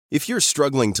If you're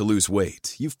struggling to lose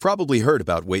weight, you've probably heard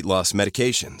about weight loss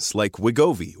medications like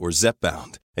Wegovy or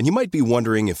Zepbound, and you might be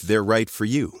wondering if they're right for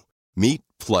you. Meet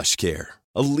PlushCare,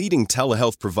 a leading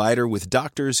telehealth provider with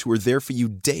doctors who are there for you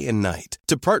day and night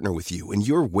to partner with you in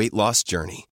your weight loss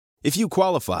journey. If you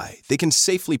qualify, they can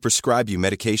safely prescribe you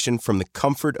medication from the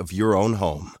comfort of your own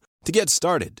home. To get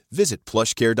started, visit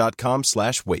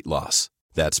plushcare.com/weightloss.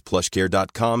 That's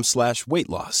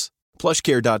plushcare.com/weightloss.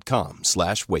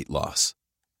 plushcare.com/weightloss.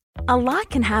 A lot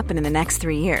can happen in the next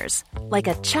 3 years. Like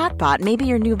a chatbot may be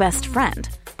your new best friend.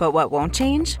 But what won't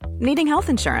change? Needing health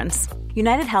insurance.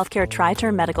 United Healthcare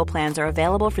Tri-Term Medical Plans are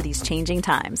available for these changing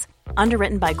times.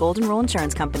 Underwritten by Golden Rule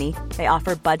Insurance Company, they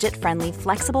offer budget-friendly,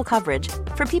 flexible coverage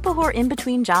for people who are in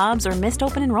between jobs or missed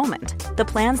open enrollment. The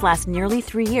plans last nearly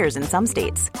 3 years in some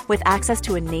states, with access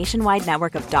to a nationwide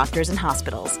network of doctors and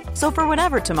hospitals. So for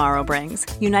whatever tomorrow brings,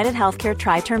 United Healthcare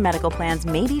Tri-Term Medical Plans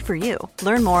may be for you.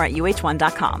 Learn more at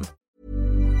uh1.com.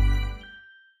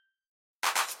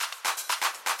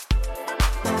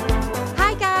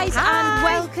 Hi guys, and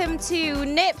welcome to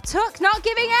Nip Tuck Not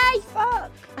Giving a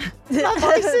Fuck. My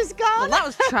voice is gone. Well, that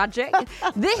was tragic.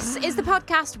 This is the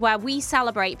podcast where we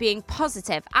celebrate being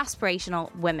positive,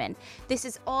 aspirational women. This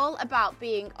is all about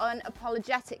being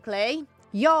unapologetically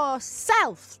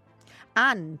yourself.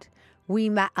 And we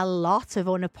met a lot of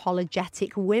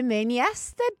unapologetic women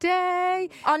yesterday.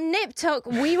 On Nip Tuck,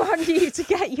 we want you to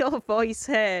get your voice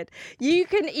heard. You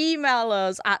can email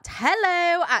us at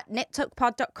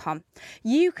hello@niptuckpod.com.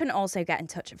 You can also get in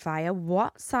touch via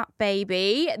WhatsApp,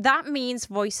 baby. That means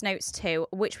voice notes too,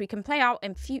 which we can play out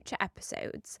in future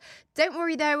episodes. Don't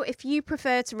worry though, if you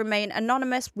prefer to remain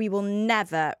anonymous, we will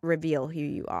never reveal who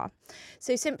you are.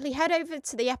 So simply head over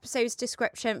to the episode's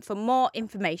description for more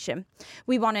information.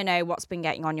 We want to know what's been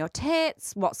getting on your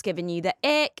tits, what's given you the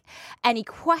ick, any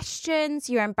questions,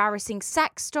 your embarrassing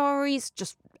sex stories,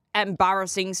 just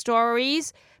embarrassing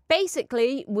stories.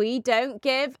 Basically, we don't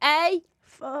give a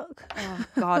fuck. Oh,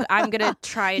 God, I'm going to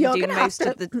try and do most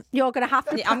of the... You're going to have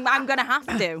to. I'm going to have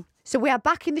to. So we are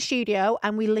back in the studio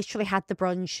and we literally had the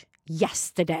brunch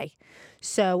yesterday.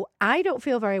 So I don't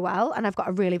feel very well and I've got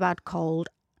a really bad cold.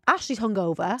 Ashley's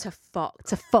hungover. To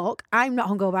fuck. I'm not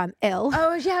hungover, I'm ill.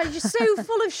 Oh, yeah, you're so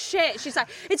full of shit. She's like,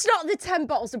 it's not the 10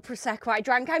 bottles of Prosecco I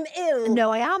drank, I'm ill.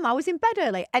 No, I am. I was in bed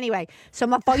early. Anyway, so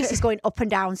my voice is going up and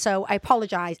down, so I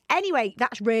apologise. Anyway,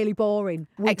 that's really boring.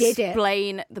 We did it.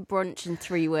 Explain the brunch in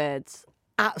 3 words.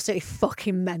 Absolutely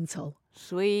fucking mental.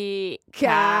 Sweet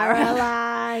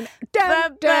Caroline.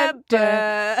 Dun, dun,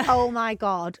 dun. Oh, my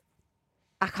God.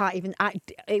 I can't even...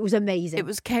 it was amazing. It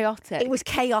was chaotic. It was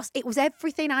chaos. It was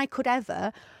everything I could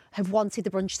ever have wanted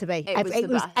the brunch to be. It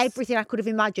was everything I could have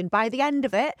imagined. By the end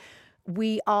of it,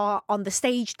 we are on the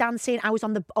stage dancing. I was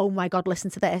on the... Oh, my God, listen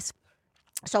to this.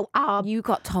 So you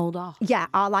got told off. Yeah,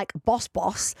 our like boss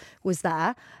was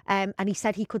there, and he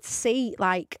said he could see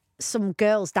like some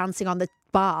girls dancing on the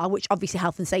bar, which obviously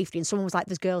health and safety, and someone was like,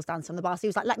 there's girls dancing on the bar. So he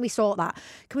was like, let me sort that.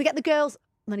 Can we get the girls?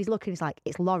 And then he's looking, he's like,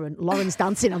 it's Lauren. Lauren's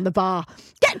dancing on the bar.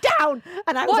 Get down!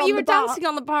 And I was on you the were bar. dancing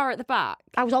on the bar at the back?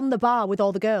 I was on the bar with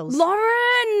all the girls. Lauren!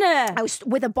 I was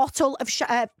with a bottle of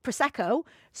Prosecco,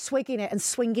 swigging it and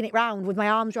swinging it round with my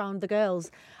arms around the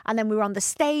girls. And then we were on the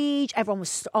stage. Everyone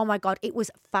was, oh my God, it was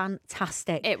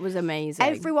fantastic. It was amazing.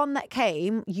 Everyone that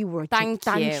came, you were Thank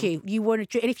you. You were, and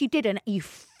if you didn't, you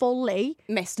fully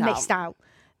missed out.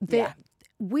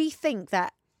 We think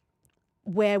that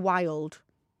we're wild.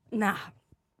 Nah.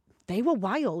 They were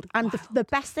wild. And the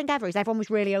best thing ever is everyone was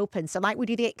really open. So like we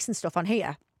do the icks and stuff on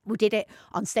here, we did it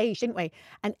on stage, didn't we?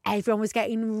 And everyone was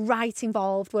getting right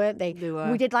involved, weren't they? They were.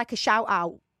 We did like a shout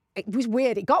out. It was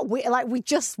weird. It got weird. Like we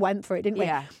just went for it, didn't we?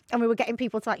 Yeah. And we were getting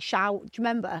people to like shout. Do you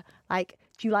remember? Like,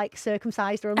 do you like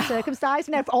circumcised or uncircumcised?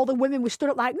 And all the women were stood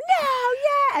up like, no,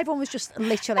 yeah. Everyone was just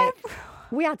literally...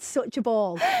 We had such a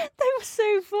ball. They were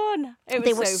so fun.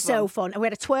 They were so fun. And we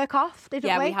had a twerk off, didn't we?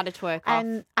 Yeah, we had a twerk off.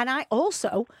 And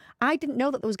I didn't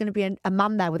know that there was going to be a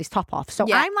man there with his top off. So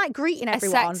I'm like greeting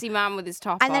everyone. A sexy man with his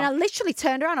top off. And then I literally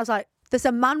turned around. I was like, there's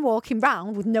a man walking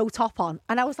round with no top on.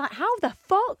 And I was like, how the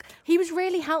fuck? He was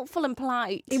really helpful and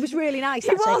polite. He was really nice,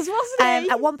 He actually. was, wasn't he?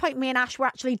 At one point, me and Ash were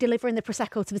actually delivering the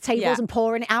Prosecco to the tables and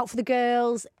pouring it out for the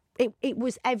girls. It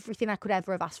was everything I could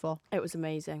ever have asked for. It was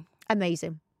amazing.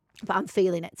 Amazing. But I'm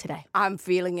feeling it today. I'm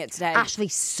feeling it today.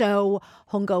 Ashley's so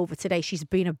hungover today. She's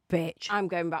been a bitch. I'm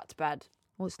going back to bed.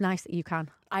 Well, it's nice that you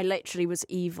can. I literally was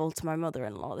evil to my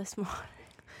mother-in-law this morning.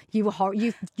 You were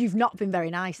You've not been very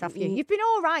nice, have you? You've been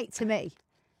all right to me.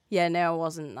 Yeah, no, I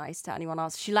wasn't nice to anyone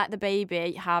else. She let the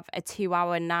baby have a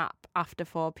 2-hour nap after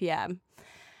 4 p.m.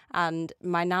 And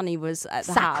my nanny was at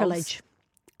the Sacrilege. house.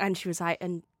 And she was like,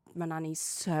 and my nanny's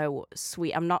so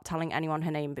sweet. I'm not telling anyone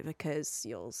her name because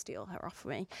you'll steal her off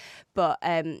me. But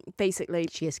basically,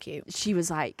 She is cute. she was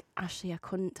like, Ashley, I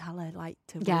couldn't tell her like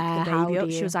to wake Yeah, the how baby do up.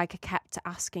 She you? was like, I kept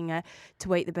asking her to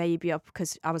wake the baby up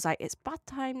because I was like, it's bath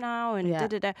time now and Yeah.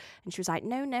 da-da-da. And she was like,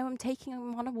 no, I'm taking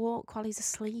him on a walk while he's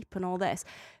asleep and all this.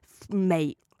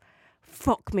 Mate,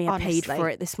 fuck me, I paid Honestly. for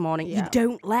it this morning. Yeah. You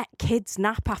don't let kids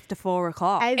nap after 4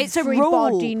 o'clock. It's a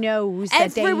Everybody rule. knows the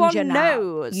Everyone danger now.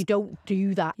 knows. You don't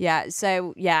do that. Yeah,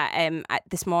 so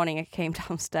this morning I came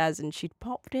downstairs and she'd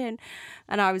popped in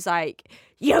and I was like,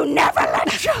 you never let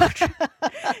children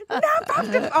nap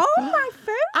after my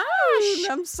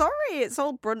phone. I'm sorry, it's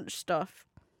all brunch stuff.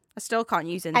 I still can't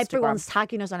use Instagram. Everyone's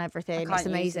tagging us on I everything. can't It's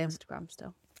amazing. use Instagram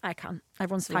still. I can.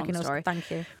 Everyone's a long tagging us. story.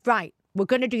 Thank you. Right, we're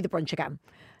going to do the brunch again.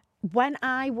 When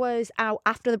I was out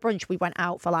after the brunch, we went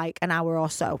out for like an hour or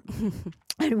so.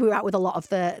 And we were out with a lot of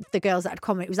the girls that had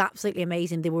come. It was absolutely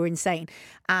amazing. They were insane.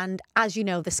 And as you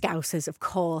know, the Scousers, of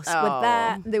course, were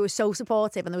there. They were so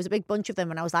supportive. And there was a big bunch of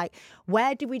them. And I was like,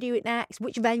 where do we do it next?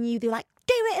 Which venue? They were like,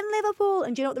 do it in Liverpool.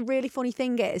 And do you know what the really funny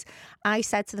thing is? I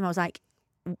said to them, I was like,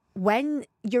 when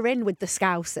you're in with the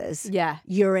Scousers, Yeah.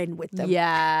 you're in with them.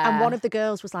 Yeah. And one of the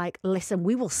girls was like, listen,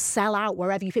 we will sell out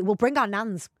wherever you fit. We'll bring our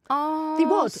nans. Oh, They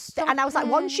would. stop And I was like,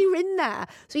 once it. you're in there.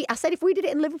 So I said, if we did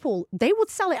it in Liverpool, they would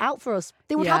sell it out for us.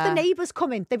 They would have the Yeah. neighbours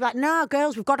come in. They'd be like, no,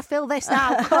 girls, we've got to fill this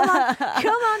now. Come on, come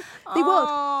on. They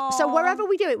would. So wherever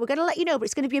we do it, we're going to let you know, but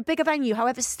it's going to be a bigger venue.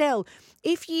 However, still,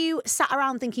 if you sat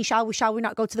around thinking, shall we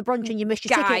not go to the brunch and you missed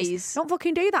your Guys. tickets, don't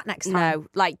fucking do that next time. No,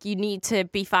 like you need to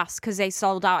be fast because they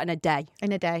sold out in a day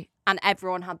In a day. and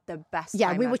everyone had the best Yeah,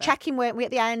 time we were ever. checking, weren't we, at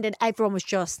the end, and everyone was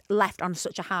just left on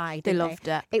such a high. They didn't loved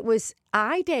it. It was,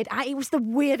 it was the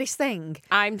weirdest thing.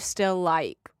 I'm still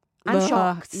like, I'm ugh.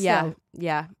 shocked Yeah, still.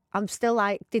 yeah, I'm still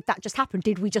like, did that just happen?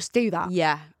 Did we just do that?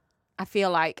 yeah. I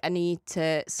feel like I need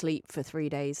to sleep for 3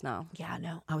 days now. Yeah, I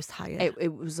know. I was tired.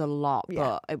 It was a lot, Yeah.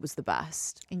 but it was the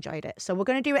best. Enjoyed it. So we're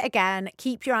going to do it again.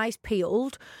 Keep your eyes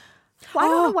peeled. Well, I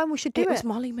don't know when we should do it. It was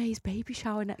Molly May's baby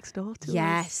shower next door to us.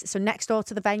 Yes. So next door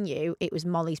to the venue, it was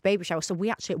Molly's baby shower. So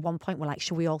we actually at one point were like,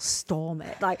 should we all storm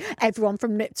it? Like everyone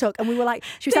from Nip Tuck. And we were like,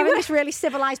 she was having this really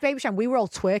civilised baby shower. And we were all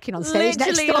twerking on stage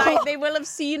Literally, next door. like they will have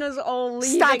seen us all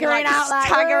leaving, Staggering like, out, like,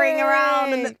 staggering around,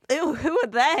 "Hey!" and ew, who are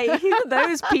they? Who are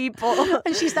those people?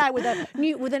 And she's there with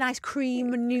a nice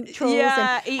cream and neutrals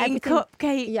Yeah, and eating everything.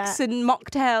 cupcakes Yeah. and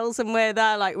mocktails, and we're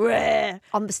there like, "Rah."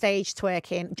 On the stage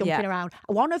twerking, jumping Yeah. around.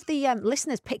 One of the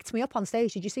listeners picked me up on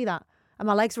stage. Did you see that? And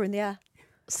my legs were in the air.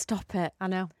 Stop it. I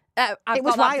know. I've It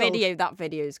was got that wild. video. That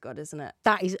video is good, isn't it?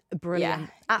 That is brilliant.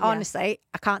 Yeah. Honestly,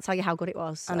 I can't tell you how good it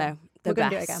was. I so know. We're going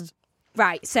to best. do it again.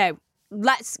 Right, so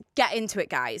let's get into it,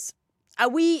 guys. Are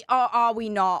we or are we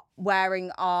not wearing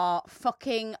our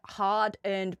fucking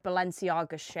hard-earned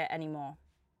Balenciaga shit anymore?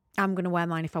 I'm going to wear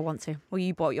mine if I want to. Well,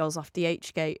 you bought yours off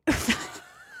DHgate.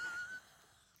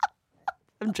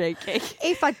 I'm joking.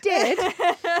 If I did, hey,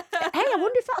 I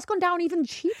wonder if that's gone down even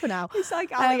cheaper now. It's like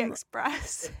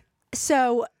AliExpress.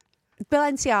 So,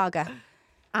 Balenciaga,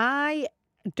 I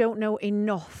don't know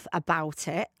enough about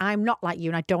it. I'm not like you,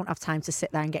 and I don't have time to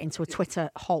sit there and get into a Twitter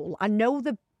hole. I know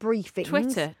the briefings.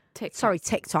 Twitter, TikTok. Sorry,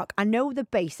 TikTok. I know the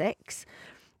basics,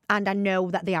 and I know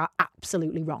that they are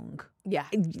absolutely wrong. Yeah.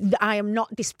 I am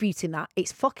not disputing that.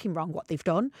 It's fucking wrong what they've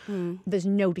done. There's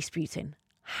no disputing.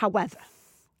 However,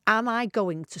 am I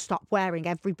going to stop wearing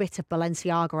every bit of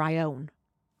Balenciaga I own?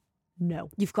 No.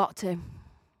 You've got to.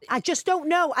 I just don't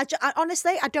know. I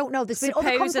honestly, I don't know. There's been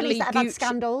other companies that have had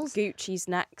scandals. Gucci's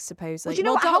next, supposedly. Well, do you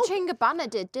know what? I Dolce & Gabbana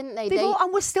did, didn't they? They've all,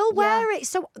 and we're still wearing it.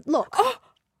 So, look,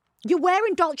 you're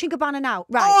wearing Dolce & Gabbana now.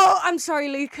 Right. Oh, I'm sorry,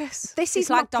 Lucas. This They is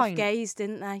my slagged off point. gays,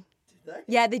 didn't they?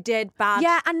 Yeah, they did. Bad.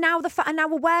 Yeah, and now and now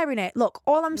we're wearing it. Look,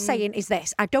 all I'm saying is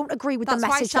this. I don't agree with That's the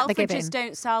message why that they're giving. Selfridges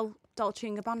don't sell Dolce &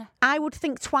 Gabbana. I would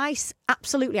think twice.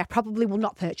 Absolutely. I probably will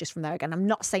not purchase from there again. I'm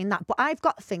not saying that. But I've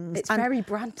got things. It's and very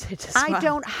branded as I well.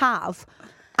 don't have.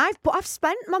 I've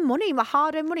spent my money, my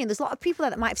hard-earned money, and there's a lot of people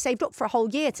there that might have saved up for a whole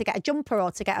year to get a jumper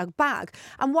or to get a bag.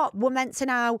 And what we're meant to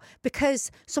now, because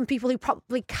some people who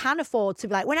probably can afford to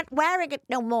be like, we're not wearing it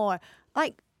no more.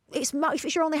 Like, it's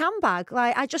your only handbag.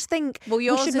 Like, I just think Well, we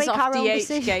yours should is make off our own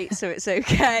decision. DHgate, so it's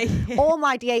okay. All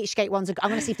my DHgate ones, I'm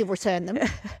going to see if they've returned them. No,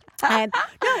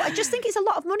 I just think it's a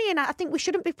lot of money, and I think we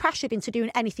shouldn't be pressured into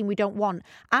doing anything we don't want.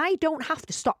 I don't have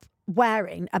to stop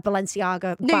wearing a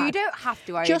Balenciaga No, bag you don't have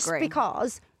to, I just agree.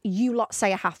 because you lot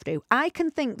say I have to. I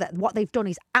can think that what they've done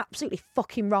is absolutely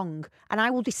fucking wrong, and I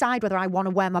will decide whether I want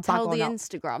to wear my bag Tell or the not.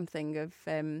 Instagram thing of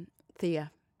Thea.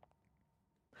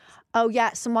 Oh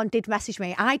yeah, someone did message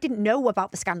me. I didn't know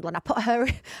about the scandal, and I put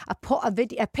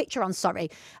a picture on,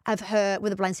 of her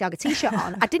with a Balenciaga t-shirt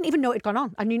on. I didn't even know it had gone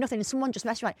on. I knew nothing, and someone just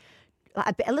messaged me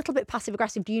like a little bit passive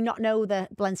aggressive. Do you not know the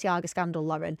Balenciaga scandal,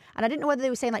 Lauren? And I didn't know whether they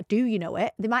were saying like, do you know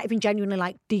it? They might have been genuinely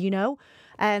like, do you know?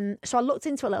 So I looked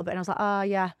into it a little bit, and I was like, oh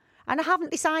yeah. And I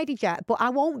haven't decided yet, but I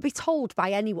won't be told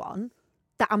by anyone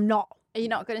that I'm not. Are you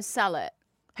not going to sell it?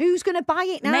 Who's going to buy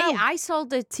it now? Mate, I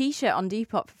sold a t-shirt on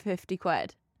Depop for 50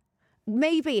 quid.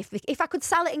 Maybe if I could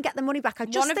sell it and get the money back, I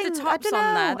just One think, of the tops I don't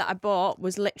on know. there that I bought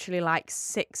was literally like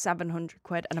 600-700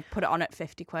 quid, and I put it on at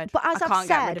 50 quid. But as I I've can't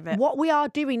get rid said, of it. what we are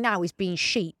doing now is being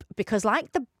sheep, because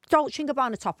like the Dolce &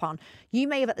 Gabbana top on, you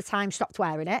may have at the time stopped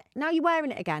wearing it. Now you're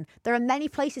wearing it again. There are many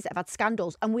places that have had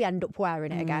scandals and we end up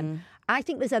wearing it again. I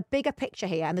think there's a bigger picture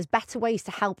here, and there's better ways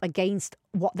to help against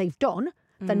what they've done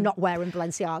than not wearing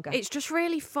Balenciaga. It's just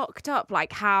really fucked up,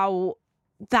 like how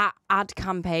that ad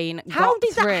campaign How got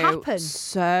did that through happen?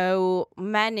 so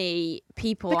many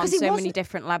people Because on it so many wasn't-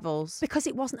 different levels. because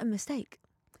it wasn't a mistake.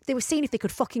 They were seeing if they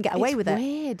could fucking get away with it.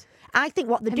 Weird. I think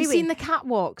what they're Have doing... you seen the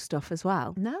catwalk stuff as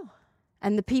well? No.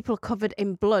 And the people are covered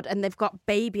in blood, and they've got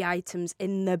baby items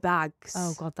in their bags.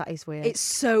 Oh, God, that is weird. It's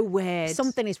so weird.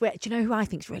 Something is weird. Do you know who I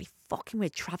think is really fucking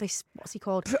weird? Travis, what's he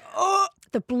called?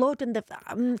 The blood and the...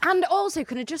 And also,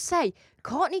 can I just say,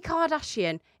 Kourtney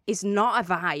Kardashian is not a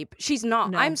vibe. She's not.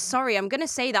 No. I'm sorry. I'm going to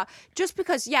say that. Just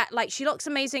because, yeah, like, she looks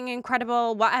amazing,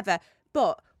 incredible, whatever.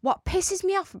 But what pisses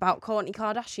me off about Kourtney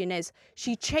Kardashian is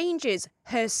she changes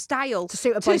her style To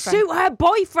suit her boyfriend. suit her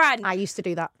boyfriend. I used to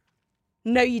do that.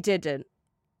 No, you didn't.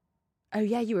 Oh,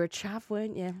 yeah, you were a chav,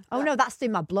 weren't you? Oh, no, that's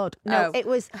in my blood. No,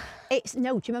 Oh.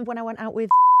 No, do you remember when I went out with...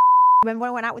 Remember when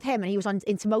I went out with him and he was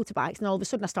into motorbikes, and all of a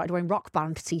sudden I started wearing Rock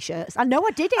Band t-shirts? I know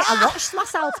I did it. I watched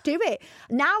myself do it.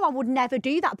 Now I would never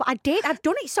do that, but I did. I've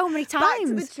done it so many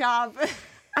times. chav.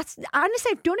 I honestly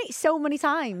have done it so many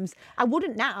times. I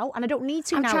wouldn't now, and I don't need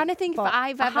to I'm now. trying to think if but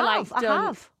I've I ever have, like I done.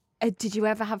 have. Did you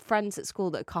ever have friends at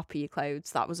school that copy your clothes?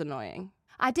 That was annoying.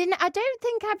 I don't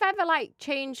think I've ever like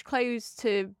changed clothes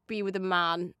to be with a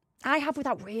man. I have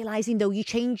without realising, though. You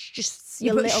change just a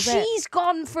But little bit. she's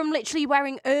gone from literally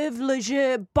wearing Herve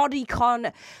Leger,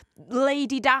 bodycon,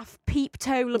 Lady Daft, peep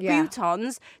toe Yeah.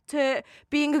 Louboutins to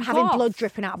being a Having goth. blood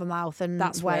dripping out of her mouth, and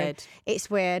That's wearing- weird. It's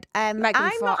weird. I'm Megan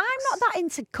not Fox. that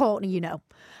into Kourtney, you know.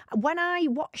 When I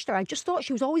watched her, I just thought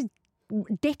she was always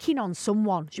dicking on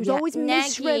someone. She was Yeah. always Naggy,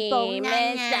 miserable. miserable.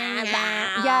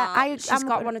 Yeah, She's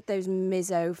got one of those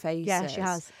Mizzo faces. Yeah, she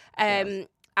has.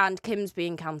 And Kim's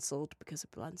being cancelled because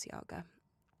of Balenciaga.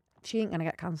 She ain't gonna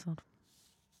get cancelled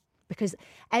because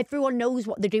everyone knows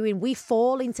what they're doing. We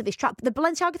fall into this trap. The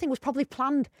Balenciaga thing was probably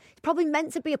planned. It's probably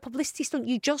meant to be a publicity stunt.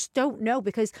 You just don't know,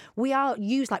 because we are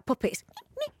used like puppets.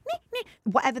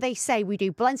 Whatever they say, we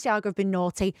do. Balenciaga have been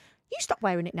naughty. You stop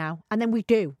wearing it now, and then we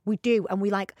do, and we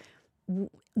like.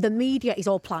 The media is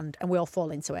all planned, and we all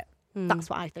fall into it. That's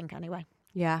what I think, anyway.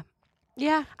 Yeah.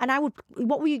 Yeah. And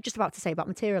what were you just about to say about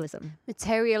materialism?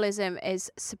 Materialism is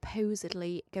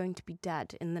supposedly going to be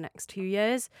dead in the next 2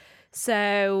 years.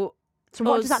 So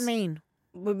What does that mean?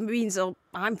 It means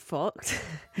I'm fucked.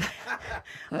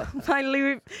 my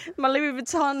Louis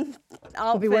Vuitton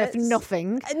outfits Will be worth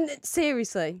nothing. And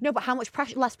seriously. No, but how much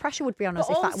less pressure would be on us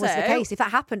But if that was the also- case? If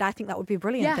that happened, I think that would be a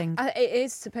brilliant thing. It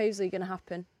is supposedly going to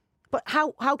happen. But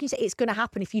how can you say it's going to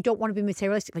happen if you don't want to be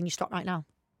materialistic? Then you stop right now.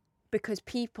 Because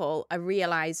people are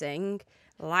realising,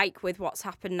 like with what's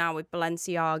happened now with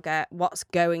Balenciaga, what's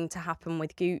going to happen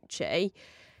with Gucci,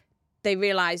 they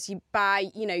realise you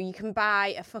can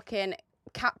buy a fucking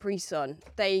Capri Sun.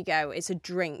 There you go. It's a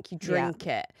drink. You drink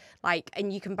it.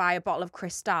 And you can buy a bottle of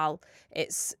Cristal.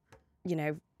 It's, what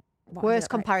is Worst it,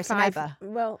 comparison ever.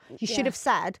 Well, You should have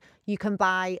said you can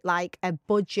buy like a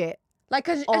budget like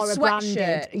a or a sweatshirt.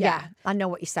 branded. Yeah, I know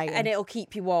what you're saying. And it'll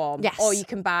keep you warm. Yes. Or you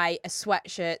can buy a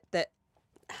sweatshirt that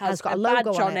has got a a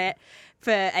logo badge on on it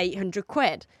for 800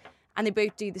 quid. And they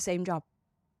both do the same job.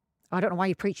 I don't know why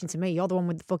you're preaching to me. You're the one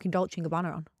with the fucking Dolce &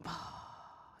 Gabbana on.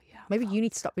 Yeah. Maybe you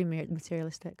need to stop being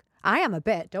materialistic. I am a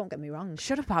bit. Don't get me wrong.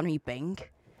 Shut up, Annie Bing.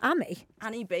 Amy.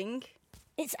 Annie Bing.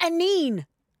 It's Anine.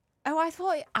 Oh,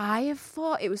 I have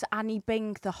thought it was Annie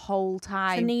Bing the whole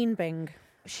time. Anine Bing.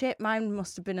 Shit, mine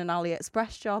must have been an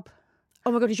AliExpress job.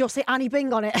 Oh my God, did you say Annie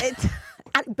Bing on it?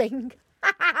 Annie Bing.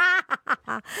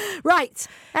 Right.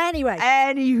 Anyway.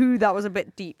 Anywho, that was a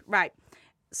bit deep. Right.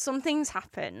 Something's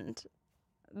happened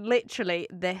literally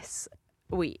this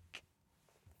week.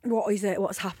 What is it?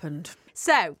 What's happened?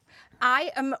 So,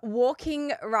 I am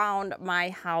walking around my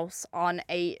house on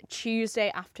a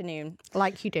Tuesday afternoon.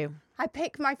 Like you do. I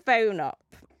pick my phone up.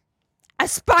 A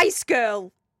Spice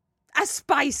Girl A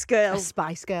Spice Girl. A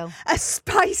Spice Girl. A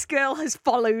Spice Girl has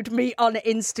followed me on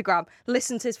Instagram.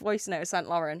 Listen to his voice note, sent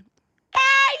Lauren.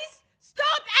 Guys,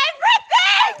 stop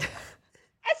everything!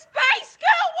 A Spice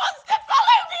Girl wants to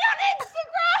follow me on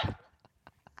Instagram!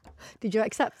 Did you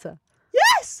accept her?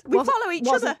 Yes! We follow each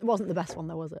other. Wasn't the best one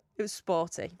though, was it? It was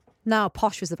sporty. No,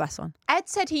 Posh was the best one. Ed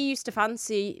said he used to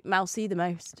fancy Mel C the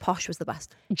most. Posh was the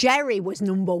best. Jerry was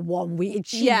number one.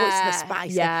 She was the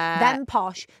spicy. Yeah. Then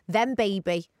Posh, then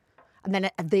Baby, and then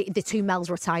the two Mels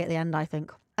were a tie at the end, I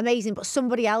think. Amazing, but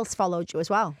somebody else followed you as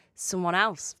well. Someone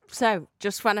else. So,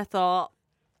 just when I thought...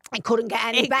 It couldn't get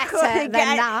any better couldn't than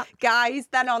get- that. Guys,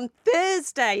 then on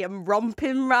Thursday, I'm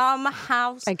romping round my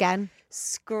house. Again.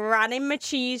 Scranning my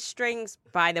cheese strings.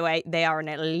 By the way, they are an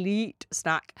elite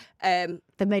snack. They're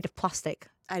made of plastic.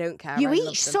 I don't care. You I eat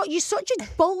love them. you're such a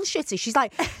bullshitter. She's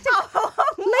like,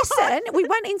 listen, we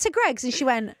went into Greg's and she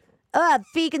went,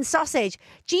 vegan sausage.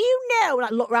 Do you know,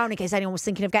 like look round in case anyone was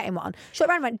thinking of getting one. She looked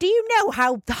round and went, do you know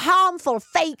how harmful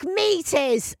fake meat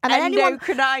is? And then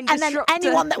Endocrine disruptor.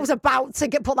 anyone that was about to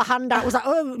put the hand out was like,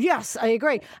 oh yes, I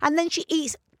agree. And then she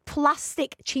eats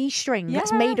plastic cheese string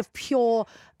that's made of pure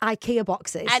IKEA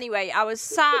boxes. Anyway, I was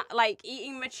sat like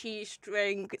eating my cheese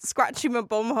string, scratching my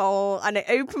bum hole, and I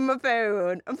opened my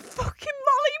phone and fucking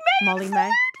Molly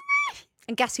May.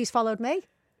 And guess who's followed me?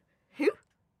 Who?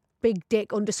 Big Dick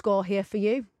 _ here for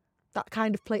you. That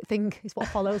kind of thing is what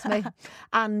follows me.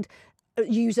 And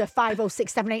user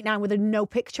 506789 with a no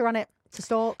picture on it to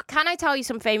stalk. Can I tell you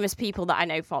some famous people that I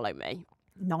know follow me?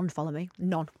 None follow me.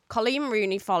 None. Colleen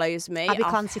Rooney follows me. Abby off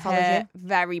Clancy follows her you.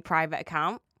 Very private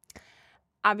account.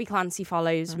 Abby Clancy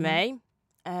follows me.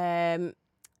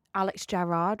 Alex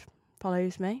Gerrard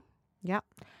follows me. Yeah.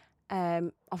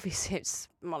 Obviously, it's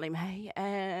Molly May.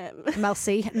 Mel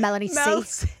C. Melanie Mel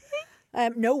C.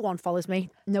 No one follows me.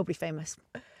 Nobody famous.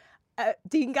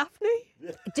 Dean Gaffney.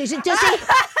 Does he?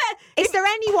 Is there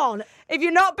anyone? If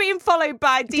you're not being followed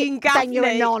by Dean Gaffney, Then you're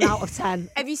a 9 out of 10.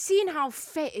 Have you seen how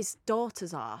fit his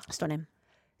daughters are? Stunning.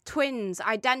 Twins,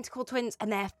 identical twins,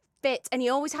 and they're fit. And he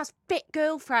always has fit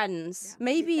girlfriends.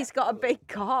 Maybe he's got a big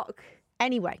cock.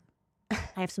 Anyway, I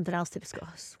have something else to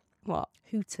discuss. What?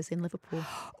 Hooters in Liverpool.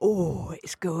 Oh,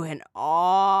 it's going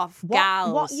off,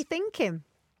 gals. What are you thinking?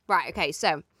 Right, okay,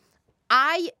 so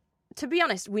to be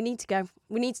honest, we need to go.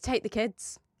 We need to take the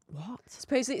kids. What?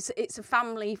 Suppose it's a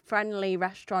family-friendly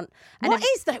restaurant. What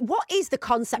is the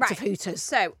concept of Hooters?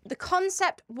 So the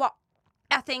concept, what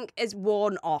I think is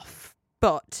worn off,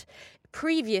 but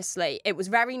previously it was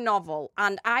very novel,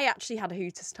 and I actually had a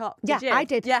Hooters top. Did you? I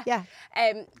did. Yeah.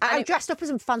 I dressed up as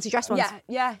some fancy dress once.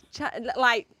 Yeah.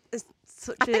 Like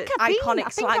such I think an iconic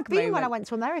I've slag been moment. when I went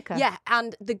to America. Yeah,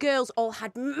 and the girls all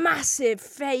had massive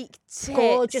fake tits.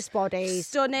 Gorgeous bodies.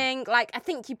 Stunning. Like, I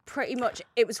think you pretty much,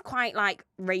 it was quite like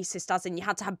racist, as in you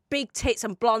had to have big tits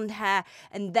and blonde hair,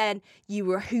 and then you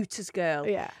were a Hooters girl.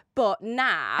 Yeah. But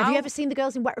now... Have you ever seen the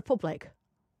girls in Wet Republic?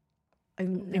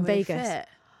 In Vegas? Fit.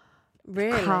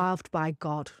 Really? Carved by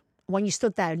God. When you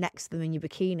stood there next to them in your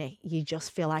bikini, you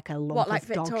just feel like a lump What, like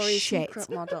of dog Victoria's shit. Secret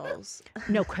models?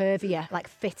 No, curvier, like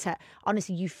fitter.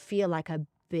 Honestly, you feel like a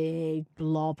big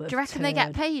blob of Do you reckon they get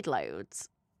turd. paid loads?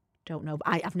 Don't know, but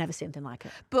I've never seen anything like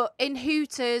it. But in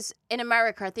Hooters in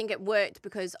America, I think it worked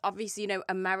because obviously,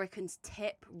 Americans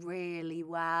tip really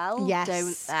well, Yes.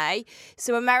 don't they?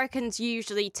 So Americans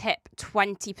usually tip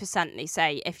 20%, they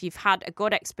say, if you've had a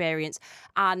good experience.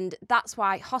 And that's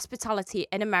why hospitality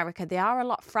in America, they are a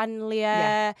lot friendlier.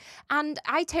 Yeah. And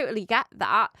I totally get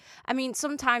that. I mean,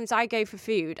 sometimes I go for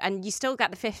food and you still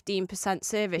get the 15%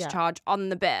 service Yeah. charge on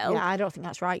the bill. Yeah, I don't think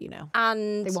that's right,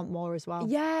 And They want more as well.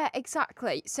 yeah,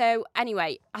 exactly. So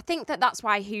anyway, I think that's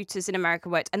why Hooters in America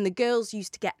worked. And the girls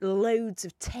used to get loads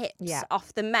of tips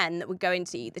off the men that would go in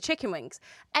to eat the chicken wings.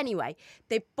 Anyway,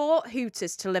 they bought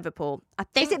Hooters to Liverpool. I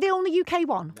think Is it the only UK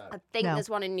one? I think No. there's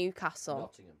one in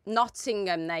Newcastle.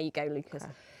 Nottingham, there you go, Lucas.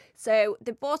 Okay. So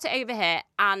they bought it over here,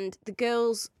 and the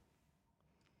girls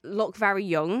look very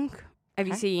young. Have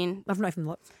you seen? I've not even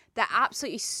looked. They're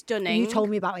absolutely stunning. You told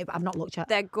me about it, but I've not looked yet.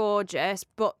 They're gorgeous,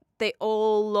 but they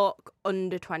all look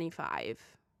under 25.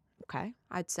 Okay.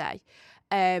 I'd say.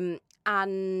 And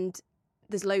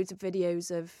there's loads of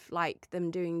videos of like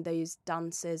them doing those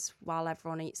dances while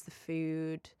everyone eats the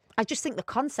food. I just think the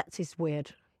concept is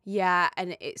weird. Yeah,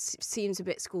 and it seems a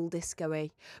bit school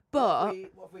disco-y. But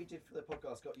what if we did for the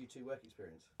podcast got you 2 work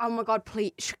experience? oh my God,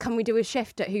 please, can we do a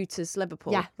shift at Hooters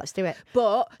Liverpool? Yeah, let's do it.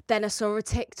 But then I saw a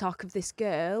TikTok of this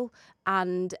girl,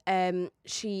 and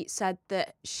she said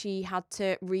that she had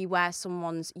to rewear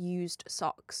someone's used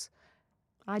socks.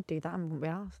 I'd do that and wouldn't be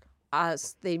asked.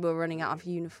 as they were running out of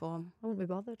uniform. I wouldn't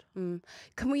be bothered.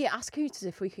 Can we ask Hooters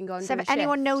if we can go and So do if a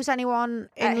anyone shift? knows anyone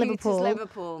in Hooters Liverpool,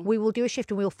 Liverpool. we will do a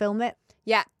shift and we'll film it.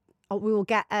 Yeah. Or we will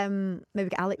get maybe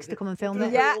get Alex to come and film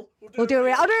it. Yeah. We'll do a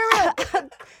reel. I'll do a reel.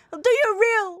 I'll do you a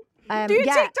reel. Do your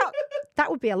yeah. TikTok. That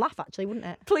would be a laugh, actually, wouldn't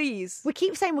it? Please. We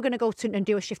keep saying we're going to go to and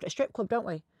do a shift at a strip club, don't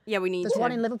we? Yeah, we need There's to.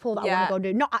 one in Liverpool that I Yeah. want to go and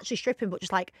do. Not actually stripping, but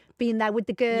just like being there with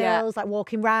the girls, Yeah. like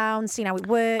walking round, seeing how it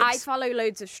works. I follow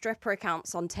loads of stripper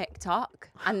accounts on TikTok,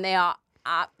 and they are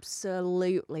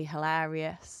absolutely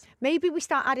hilarious. Maybe we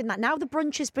start adding that. Now the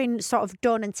brunch has been sort of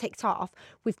done and ticked off,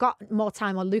 we've got more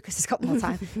time, or Lucas has got more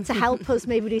time, to help us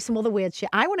maybe do some other weird shit.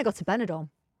 I want to go to Benidorm.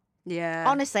 Yeah.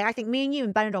 Honestly, I think me and you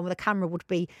in Benidorm with a camera would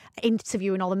be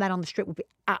interviewing all the men on the strip would be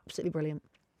absolutely brilliant.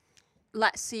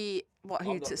 Let's see what I'm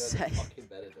not Hooters going say. to fucking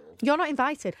Benidorm. You're not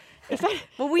invited.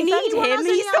 Well, we if need anyone him. has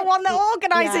He's any the one that Yeah,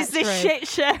 organises this true. shit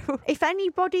show. If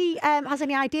anybody has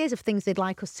any ideas of things they'd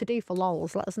like us to do for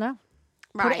lols, let us know.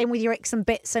 Put Right. it in with your icks and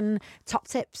bits and top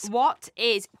tips. What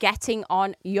is getting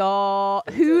on your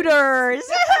Hooters?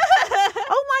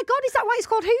 Oh my God, is that why it's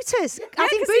called Hooters? Yeah, I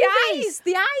think 'cause boobies.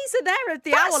 the eyes are there of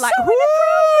the That's owl, like so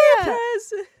inappropriate.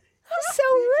 Hooters. That's so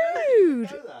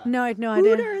rude. No, I had no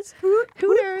idea. Hooters.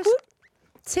 Hooters.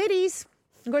 Titties.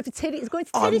 I'm going to titties. Going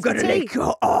to titties. for tea.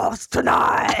 your ass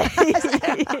tonight.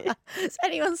 Has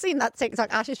anyone seen that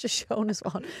TikTok? Ash has just shown us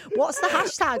one. What's the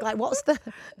hashtag? Like, what's the...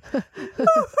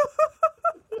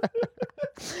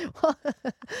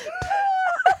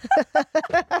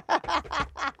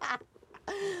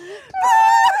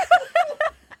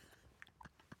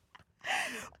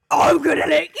 I'm gonna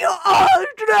lick your ass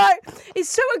tonight. It's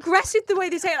so aggressive the way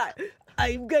they say it, like,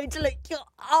 I'm going to lick your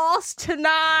ass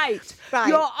tonight. Right.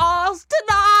 Your ass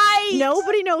tonight.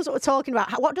 Nobody knows what we're talking about.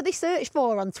 What do they search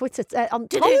for on Twitter? On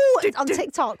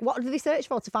TikTok? What do they search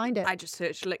for to find it? I just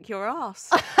searched lick your ass.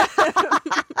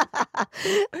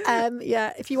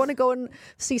 Yeah, if you want to go and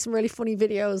see some really funny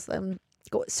videos,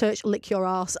 go search "lick your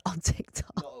ass" on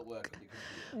TikTok. Not at work.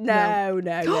 No.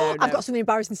 I've got something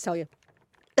embarrassing to tell you.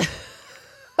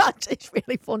 It's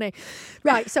really funny.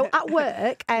 Right, so at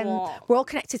work, What? we're all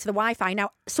connected to the Wi-Fi.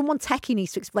 Now, someone techie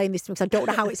needs to explain this to me because I don't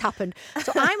know how it's happened.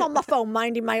 So I'm on my phone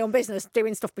minding my own business,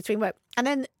 doing stuff between work. And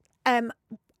then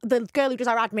the girl who does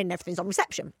our admin and everything's on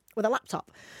reception with a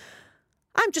laptop.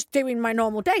 I'm just doing my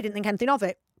normal day, didn't think anything of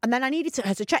it. And then I needed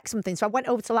her to check something. So I went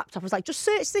over to the laptop. I was like, just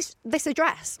search this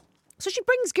address. So she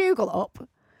brings Google up,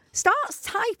 starts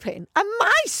typing, and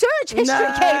my search history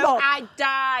came up I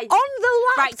died. on the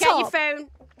laptop. Right, get your phone.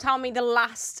 Tell me the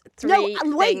last three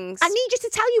No, wait. things. I need you to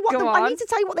tell you what Go I on. need to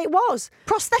tell you what it was.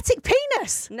 Prosthetic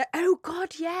penis. No, oh,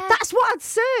 God, yeah. That's what I'd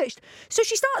searched. So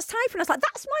she starts typing. I was like,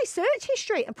 that's my search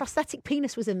history. And prosthetic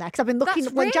penis was in there because I've been looking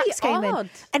That's when really Jax came in. odd.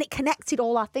 And it connected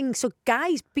all our things. So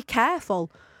guys, be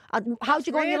careful. How'd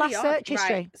you go on your last search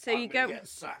history? Right, so you go. Get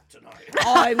sacked tonight.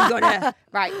 I'm gonna.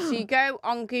 Right, so you go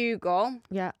on Google,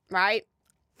 Yeah. right?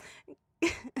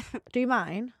 Do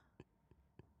mine?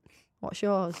 What's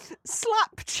yours?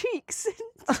 Slap cheeks.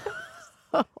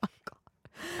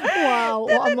 Wow,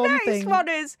 what a the mum next thing. one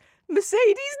is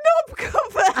Mercedes knob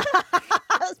cover.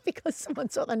 That's because someone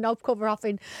took the knob cover off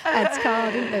in Ed's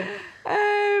car, didn't they?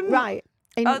 Right.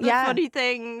 Other yeah. funny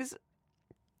things.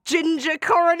 Ginger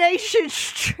Coronation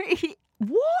Street.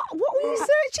 What? What were you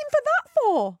searching for that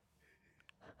for?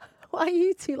 Why are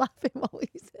you two laughing? What were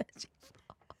you searching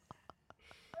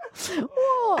for?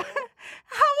 What?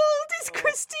 How old is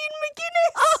Christine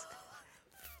McGuinness?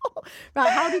 Right,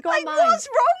 how do you go on Like, mine? what's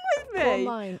wrong with me? Go on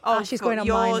mine. Oh, Ash is fuck, going on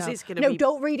mine yours now. is gonna No, be...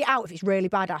 don't read it out if it's really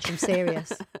bad, Ash. I'm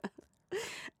serious.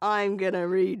 I'm gonna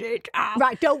read it out.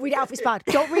 Right, don't read it out if it's bad.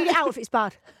 Don't read it out if it's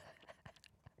bad.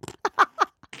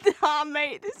 Ah,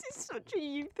 mate, this is such a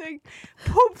you thing.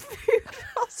 Pub food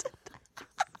Rossendale.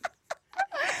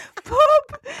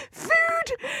 Pub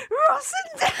food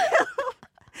Rossendale.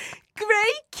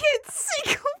 Grey kids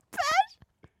single bed.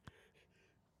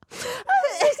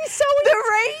 This is so... The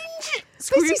range.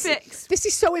 Screwfix. This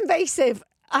is so invasive.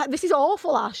 This is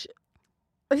awful, Ash.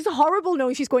 This is horrible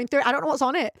knowing she's going through it. I don't know what's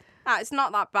on it. It's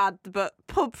not that bad, but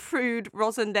pub food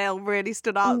Rossendale really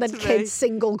stood out And then to me. kids'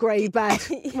 single grey bed.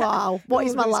 Wow. What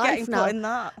is my Who's life getting now? put in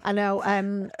that? I know.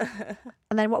 And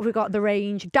then what have we got? The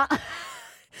range.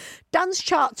 Dance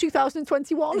chart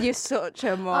 2021. You're such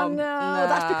a I mum. know.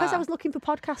 That's because I was looking for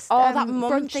podcasts. Oh, that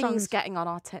mum brunch thing's songs. getting on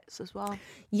our tits as well.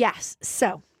 Yes.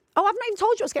 So. Oh, I've not even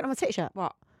told you what's getting on my tit yet.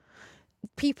 What?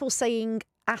 People saying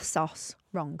ASOS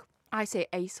wrong. I say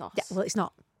ASOS. Yeah, well, it's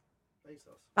not.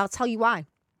 I'll tell you why.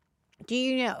 Do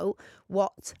you know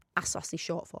what ASOS is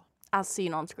short for? As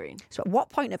seen on screen. So at what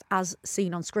point of as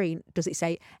seen on screen does it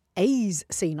say A's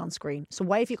seen on screen? So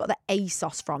where have you got the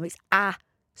ASOS from? It's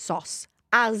sauce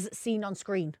as seen on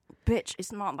screen. Bitch,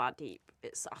 it's not that deep.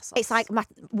 It's Assos. It's like,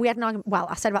 we had an argument, well,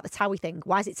 I said about the Towie thing.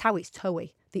 Why is it Towie? It's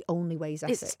Towie. The only way is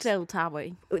Essex. It's still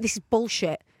Towie. This is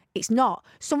bullshit. It's not.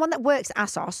 Someone that works at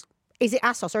Assos, is it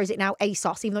Assos or is it now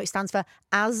ASOS, even though it stands for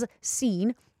as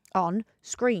seen on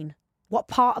screen? What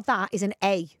part of that is an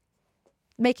A?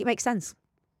 Make it make sense.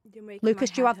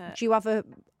 Lucas, do you have a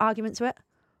argument to it?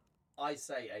 I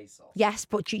say ASOS. Yes,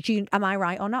 but am I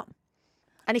right or not?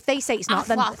 And if they say it's not,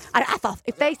 then I thought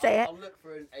if they say it, I'll look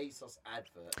for an ASOS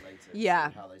advert later. Yeah.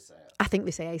 To see how they say it. I think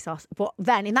they say ASOS. But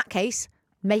then in that case,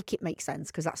 make it make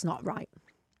sense because that's not right.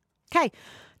 Okay,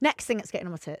 next thing that's getting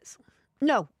on my tits.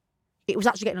 No, it was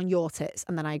actually getting on your tits,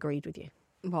 and then I agreed with you.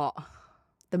 What?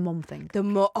 The mum thing.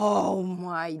 Oh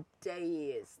my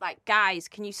days! Like, guys,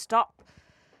 can you stop?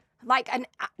 Like, and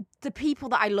the people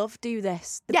that I love do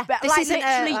this. This like isn't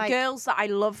literally girls that I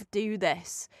love do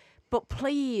this. But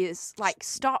please, like,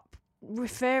 stop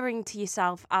referring to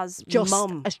yourself as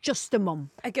mum. As just a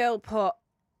mum. A girl put,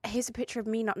 here's a picture of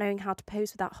me not knowing how to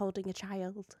pose without holding a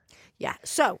child. Yeah.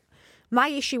 So my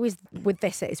issue with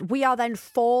this is we are then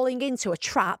falling into a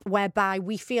trap whereby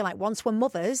we feel like once we're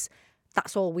mothers,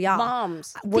 that's all we are.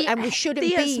 Moms. And we shouldn't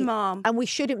Thea's be mom. And we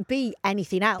shouldn't be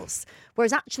anything else.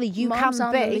 Whereas actually you Mom's can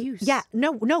on be. the loose. Yeah,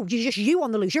 no, you're just you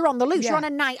on the loose. You're on the loose. Yeah. You're on a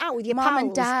night out with your Mum pals.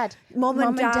 and dad. Mum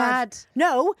and dad.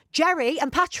 No, Jerry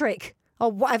and Patrick, or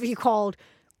whatever you called.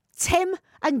 Tim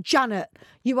and Janet.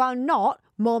 You are not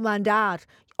mum and dad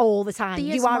all the time.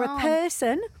 Thea's you are mom. a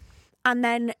person. And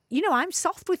then, I'm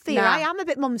soft with Thea. Nah. I am a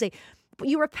bit mumsy. But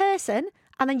you're a person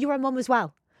and then you're a mum as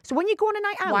well. So when you go on a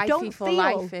night out,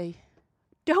 Wifey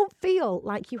don't feel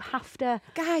like you have to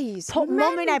Guys, put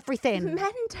mum in everything.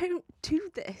 Men don't do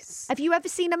this. Have you ever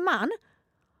seen a man?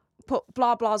 Put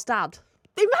blah blah's dad.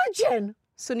 Imagine.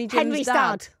 Sonny Jim's Henry's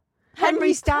dad.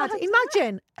 Henry's dad. dad.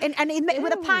 Imagine. And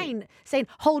with a Ew. pint, saying,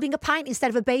 holding a pint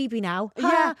instead of a baby now.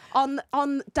 Yeah,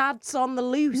 on dad's on the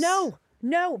loose.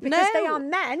 No, because they No. are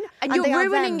men. And you're they are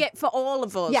ruining them. it for all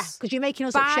of us. Yeah, because you're making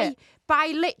us up shit.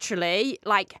 By literally,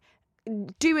 like,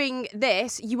 doing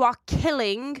this, you are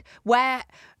killing where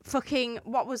fucking,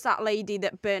 what was that lady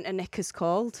that burnt her knickers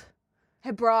called?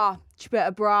 Her bra. She burnt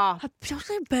her bra.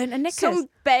 Burnt a knickers. Some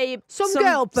babe. Some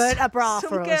girl burnt a bra some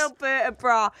for us. girl burnt a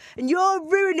bra. And you're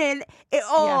ruining it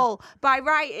all by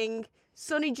writing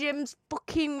Sonny Jim's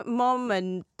fucking mum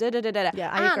and da-da-da-da.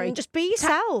 Yeah, I agree. Just be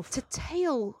yourself. To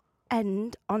tail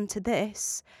end onto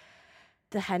this,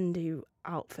 the Hindu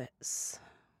outfits.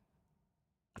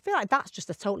 I feel like that's just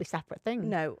a totally separate thing.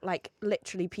 No, like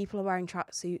literally people are wearing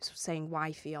tracksuits saying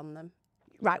wifey on them.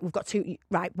 Right, we've got two.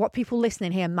 Right, what people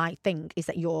listening here might think is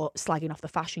that you're slagging off the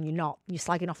fashion. You're not. You're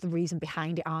slagging off the reason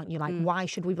behind it, aren't you? Like, why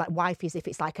should we like wifey as if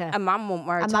it's like A man won't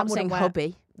wear a top saying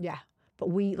hubby. Yeah, but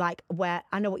we like where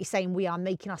I know what you're saying. We are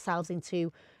making ourselves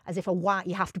into as if a wife.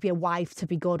 You have to be a wife to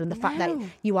be good, and the fact that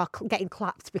you are getting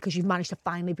clapped because you've managed to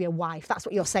finally be a wife. That's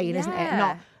what you're saying, isn't it? Yeah.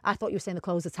 Not. I thought you were saying the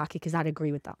clothes are tacky because I'd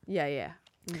agree with that. Yeah.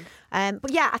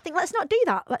 But yeah, I think let's not do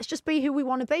that. Let's just be who we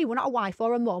want to be. We're not a wife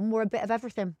or a mum. We're a bit of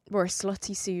everything. We're a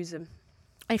slutty Susan.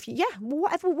 And if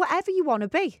whatever you want to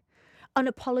be,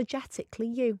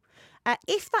 unapologetically you.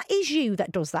 If that is you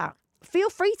that does that,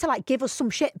 feel free to like give us some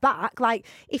shit back. Like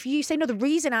if you say no, the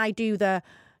reason I do the,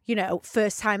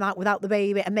 first time out without the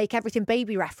baby and make everything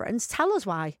baby reference, tell us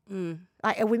why.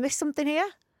 Like, have we missed something here?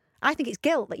 I think it's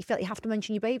guilt that you feel like you have to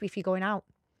mention your baby if you're going out.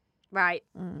 Right.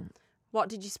 What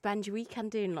did you spend your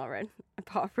weekend doing, Lauren?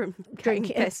 Apart from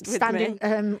Drinking, pissed with standing,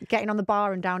 me? getting on the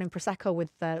bar and down in Prosecco with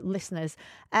listeners.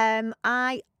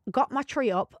 I got my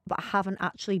tree up, but I haven't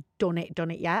actually done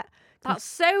it yet. That's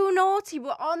so naughty.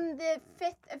 We're on the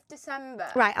 5th of December.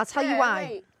 Right, I'll tell you why.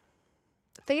 Wait.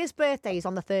 Thea's birthday is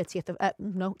on the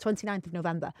 29th of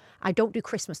November. I don't do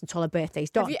Christmas until her birthday's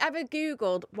done. Have you ever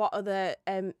Googled what other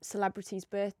celebrities'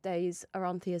 birthdays are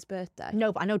on Thea's birthday?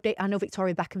 No, but I know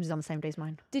Victoria Beckham's is on the same day as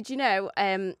mine. Did you know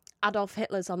Adolf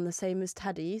Hitler's on the same as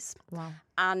Teddy's? Wow.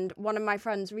 And one of my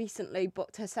friends recently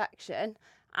booked her section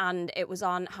and it was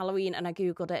on Halloween and I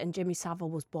Googled it and Jimmy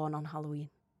Savile was born on Halloween.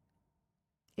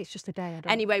 It's just a day.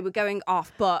 Anyway, we're going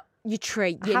off, but your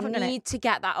tree, you haven't done need to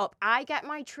get that up. I get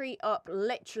my tree up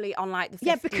literally on like the 15th.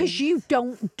 Yeah, because you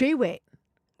don't do it.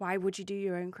 Why would you do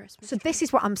your own Christmas So tree? this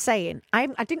is what I'm saying. I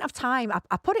didn't have time.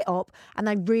 I put it up and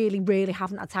I really, really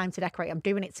haven't had time to decorate. I'm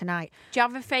doing it tonight. Do you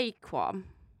have a fake one?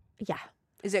 Yeah.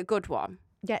 Is it a good one?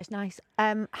 Yeah, it's nice.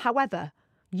 However,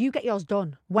 you get yours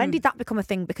done. When did that become a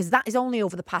thing? Because that is only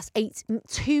over the past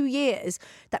 2 years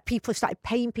that people have started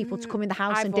paying people to come in the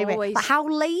house I've and do always- it. Like, how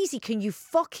lazy can you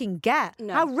fucking get?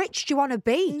 No. How rich do you want to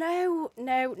be? No.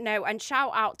 And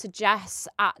shout out to Jess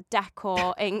at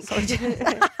Decor Inc.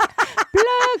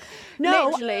 No,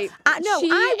 literally. no, she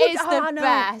I would- is oh, the no.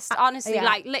 best. Honestly, Yeah.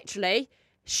 like literally,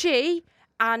 she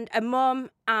and a mum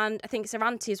and I think it's her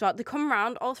auntie as well. They come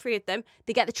round, all three of them.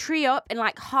 They get the tree up in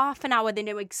like half an hour. They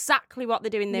know exactly what they're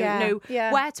doing. They know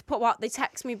where to put what. They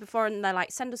text me before and they're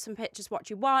like, send us some pictures. What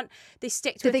do you want? They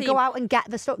stick to. Do they go out and get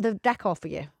the decor for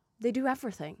you? They do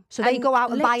everything. So they go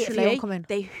out and buy it for you and come in?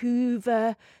 They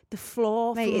hoover the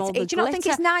floor Mate, from all the do you not think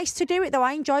it's glitter. nice to do it though?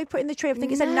 I enjoy putting the tree up. I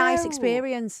think it's a nice No.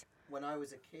 experience. When I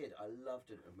was a kid, I loved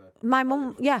it. My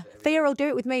mum, yeah, Thea will do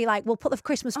it with me. Like, we'll put the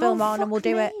Christmas film on and we'll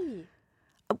do it. me.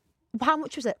 How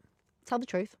much was it? Tell the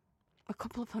truth. A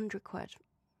couple of £100.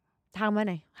 How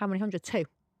many? How many hundred? Two.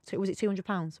 Was it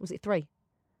 £200? Was it three?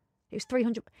 It was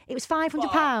 300. It was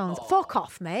 £500. Fuck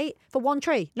off, mate. For one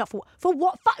tree. Not for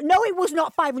what? No, it was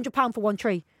not £500 for one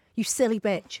tree. You silly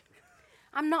bitch.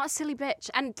 I'm not a silly bitch.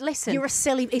 And listen. You're a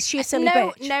silly. Is she a silly no,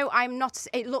 bitch? No, I'm not.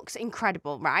 It looks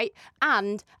incredible, right?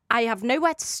 And I have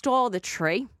nowhere to store the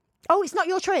tree. Oh, it's not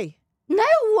your tree. No.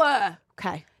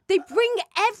 Okay. They bring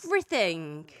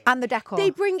everything. And the decor. They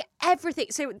bring everything.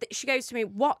 So she goes to me,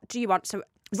 what do you want? So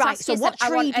Right, Saskia so what said,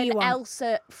 tree I want do you an want?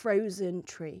 Elsa frozen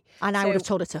tree. And I So- would have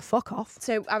told her to fuck off.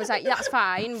 So I was like, that's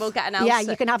fine. We'll get an Elsa. Yeah,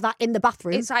 you can have that in the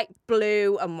bathroom. It's like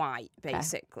blue and white,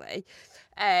 basically.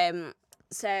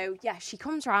 So yeah, she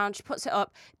comes round, she puts it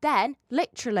up. Then,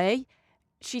 literally,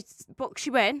 she books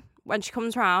you in when she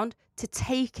comes round to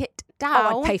take it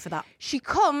down. Oh, I'd pay for that. She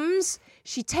comes,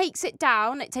 she takes it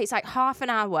down. It takes like half an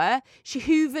hour. She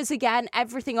hoovers again,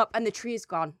 everything up, and the tree is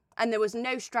gone. And there was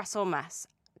no stress or mess.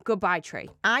 Goodbye, tree.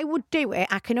 I would do it.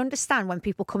 I can understand when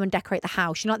people come and decorate the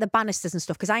house, you know, like the banisters and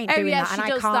stuff, because I ain't doing yeah, that, and she I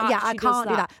does can't. that. Yeah, I She does can't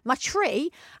do that. that. My tree,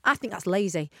 I think that's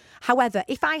lazy. However,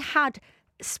 if I had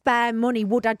spare money,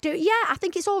 would I do? Yeah, I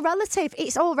think it's all relative.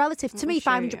 It's all relative. To me,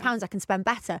 show you. £500 I can spend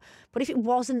better. But if it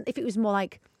wasn't, if it was more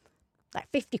like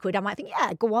 50 quid, I might think,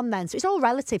 yeah, go on then. So it's all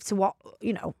relative to what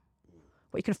you know,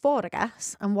 what you can afford, I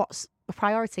guess, and what's a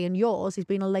priority. And yours is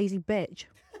being a lazy bitch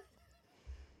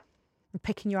and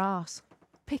picking your ass.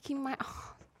 Picking my...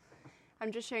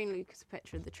 I'm just showing Lucas a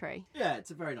picture of the tree. Yeah,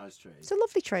 it's a very nice tree. It's a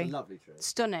lovely tree. It's a lovely tree.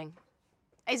 Stunning.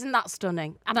 Isn't that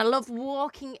stunning? And I love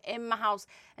walking in my house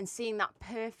and seeing that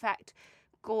perfect,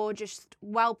 gorgeous,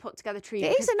 well put together tree.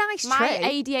 It is a nice my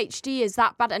tree. ADHD is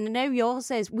that bad, and I know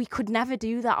yours is. We could never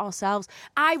do that ourselves.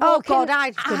 I Oh walk God, in,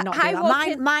 I could not do I that. walk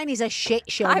in- Mine is a shit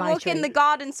show. I my walk in tree. the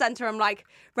garden centre. I'm like,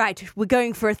 right, we're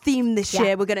going for a theme this Yeah.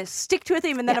 year. We're going to stick to a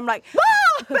theme, and then I'm like,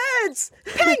 birds,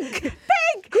 pink,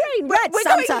 green, red, we're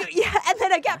Santa. going, yeah, and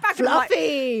then I get back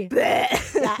Fluffy. and I'm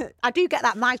like, Yeah, I do get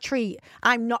that. My tree,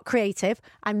 I'm not creative.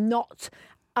 I'm not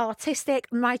artistic.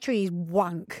 My tree is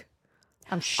wank.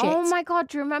 I'm shit. oh my God,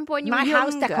 do you remember when you My were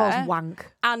house younger? decor's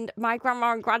wank. And my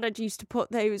grandma and granddad used to put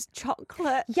those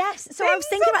chocolate. Yes, so I was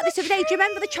thinking about this the other day. Do you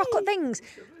remember the chocolate things?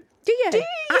 Do you? Do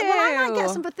I might get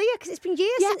you? some for Thea because it's been years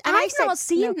Yeah, since. And I I've said, not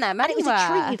seen no. them And it was a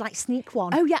anywhere. treat. You'd like sneak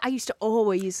one. Oh yeah, I used to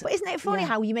always. But isn't it funny Yeah.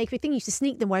 how you make a thing? You used to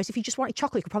sneak them, whereas if you just wanted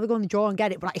chocolate, you could probably go in the drawer and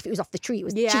get it. But like, if it was off the tree, it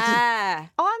was cheeky. Yeah.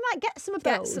 Oh, I might get some of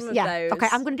Get those. some of yeah. those. Okay,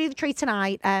 I'm going to do the tree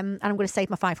tonight, and I'm going to save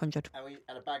my 500. And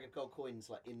a bag of gold coins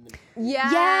like in the.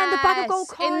 Yeah, and the bag of gold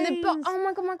In the coins. oh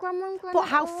my God, my grandma and granddad. But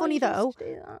how always funny used to though,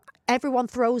 do that. everyone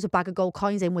throws a bag of gold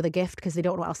coins in with a gift because they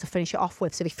don't know what else to finish it off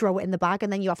with. So they throw it in the bag,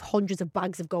 and then you have hundreds of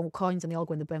bags of gold coins, and they all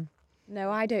go in the bin.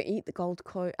 No, I don't eat the gold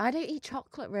coin. I don't eat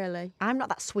chocolate really. I'm not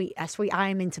that sweet.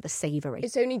 I'm into the savoury.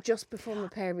 It's only just before my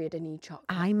period I need chocolate.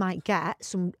 I might get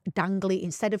some dangly,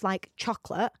 instead of like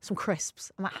chocolate, some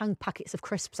crisps. I might hang packets of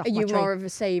crisps off Are my you tree. more of a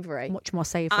savoury? Much more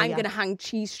savoury. I'm yeah. going to hang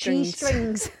cheese strings. cheese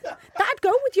strings. That'd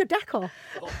go with your decor.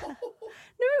 No,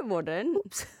 it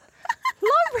wouldn't.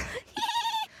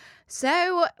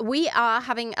 So we are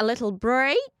having a little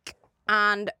break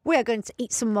and We are going to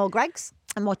eat some more Greggs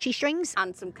and more cheese strings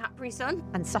some Capri Sun.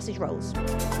 and sausage rolls.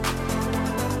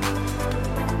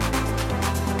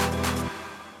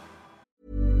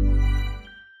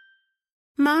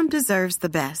 Mom deserves the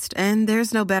best, and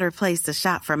there's no better place to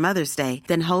shop for Mother's Day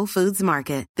than Whole Foods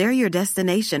Market. They're your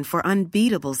destination for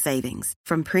unbeatable savings,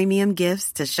 from premium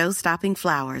gifts to show-stopping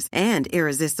flowers and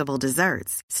irresistible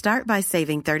desserts. Start by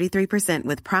saving 33%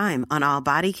 with Prime on all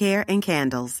body care and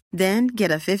candles. Then get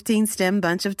a 15-stem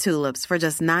bunch of tulips for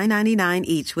just $9.99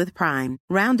 each with Prime.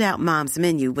 Round out Mom's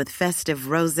menu with festive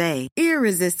rosé,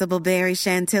 irresistible berry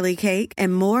chantilly cake,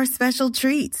 and more special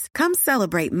treats. Come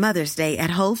celebrate Mother's Day at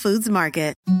Whole Foods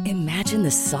Market. Imagine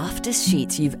the softest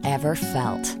sheets you've ever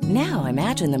felt. Now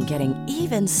imagine them getting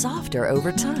even softer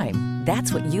over time.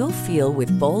 That's what you'll feel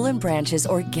with Bowl & Branch's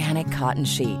organic cotton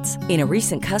sheets. In a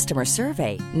recent customer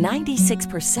survey,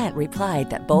 96% replied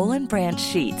that Bowl & Branch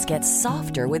sheets get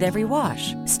softer with every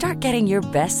wash. Start getting your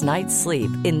best night's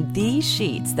sleep in these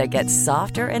sheets that get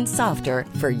softer and softer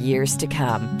for years to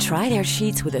come. Try their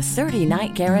sheets with a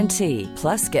 30-night guarantee.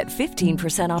 Plus, get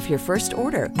 15% off your first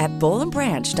order at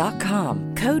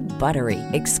bowlandbranch.com. Code BUTTERY.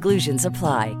 Exclusions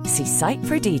apply. See site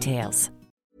for details.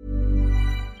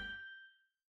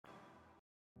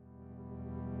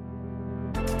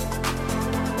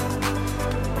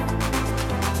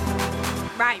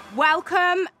 Right,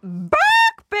 welcome back,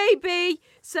 baby.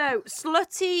 So,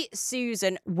 Slutty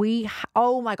Susan.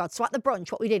 Oh my God. So at the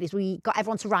brunch, what we did is we got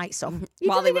everyone to write some.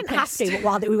 While they were didn't have to, pissed. but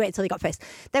while we waited till they got pissed.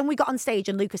 Then we got on stage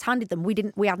and Lucas handed them.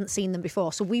 We hadn't seen them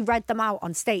before. So we read them out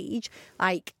on stage,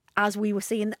 like, as we were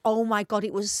seeing. Oh my God,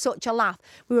 it was such a laugh.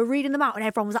 We were reading them out and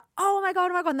everyone was like, oh my God,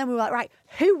 oh my God. And then we were like, right,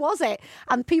 who was it?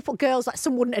 And girls, like,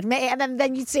 some wouldn't admit it. And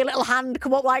then you'd see a little hand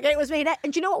come up like, it was me.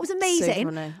 And do you know what was amazing?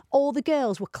 funny. All the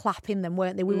girls were clapping them,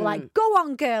 weren't they? We were like, go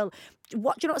on, girl. Do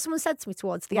you know what someone said to me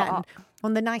towards the end?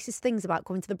 One of the nicest things about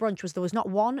going to the brunch was there was not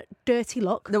one dirty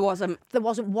look. There wasn't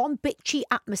one bitchy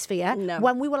atmosphere. No.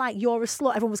 When we were like, you're a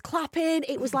slut, everyone was clapping.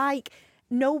 It was like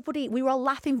nobody, we were all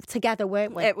laughing together,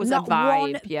 weren't we? It was not a vibe,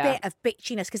 one yeah. bit of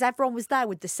bitchiness because everyone was there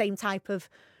with the same type of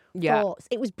Yeah. thoughts.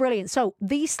 It was brilliant. So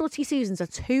these Slutty Susans are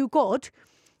too good.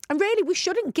 And really, we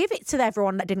shouldn't give it to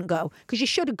everyone that didn't go because you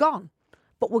should have gone.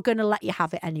 But we're going to let you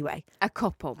have it anyway. a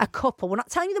couple. A couple. We're not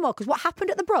telling you them all because what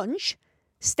happened at the brunch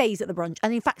stays at the brunch.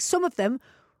 And in fact, some of them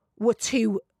were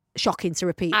too shocking to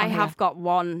repeat. I on have here. got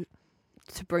one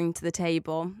to bring to the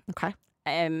table. Okay.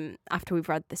 After we've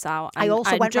read this out. I And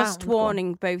also I'm went just round. Go on.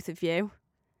 warning both of you.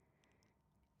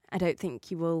 I don't think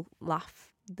you will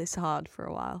laugh this hard for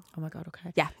a while. Oh my God,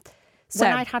 okay. Yeah. So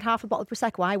When I'd had half a bottle of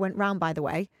Prosecco, I went round, by the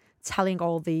way, telling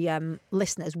all the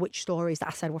listeners which stories that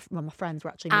I said were from my friends were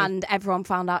actually me. and everyone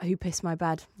found out who pissed my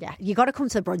bed. Yeah, you got to come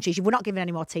to the brunches. We're not giving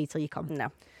any more tea till you come.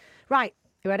 No. Right,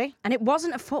 you ready? And it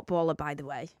wasn't a footballer, by the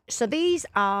way. So these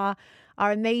are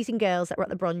our amazing girls that were at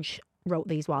the brunch, wrote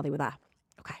these while they were there.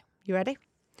 Okay, you ready?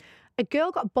 A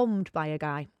girl got bummed by a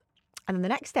guy. And then the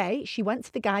next day, she went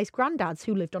to the guy's granddad's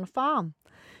who lived on a farm.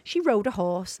 She rode a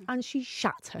horse and she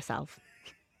shat herself.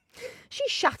 She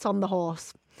shat on the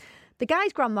horse. The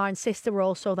guy's grandma and sister were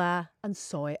also there and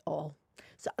saw it all.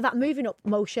 So that moving up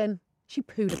motion, she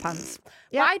pooed her pants.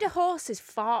 Yeah. Why do horses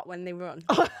fart when they run?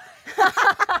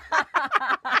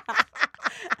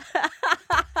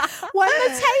 When the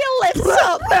tail lifts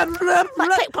up, click,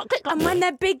 clock, click, clock. And when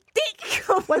their big dick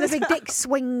comes When the big dick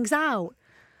swings out.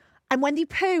 And when they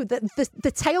poo,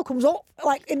 the tail comes up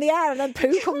like in the air and then poo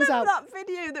comes Remember out. that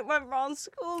video that went round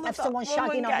school of Of that someone woman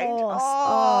shagging a getting- horse.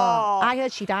 Oh. I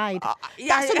heard she died.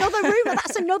 yeah. That's another rumour.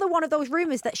 That's another one of those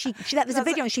rumours that she that there's a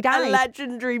video and she A died.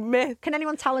 legendary myth. Can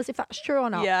anyone tell us if that's true or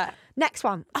not? Yeah. Next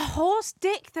one. A horse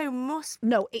dick, though, must...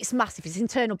 No, it's massive. It's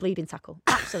internal bleeding tackle.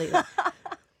 Absolutely.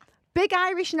 Big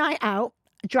Irish night out.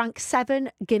 Drank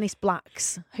 7 Guinness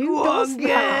Blacks. Who does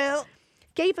that?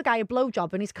 Gave a guy a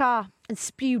blowjob in his car and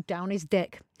spewed down his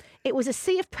dick. It was a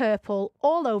sea of purple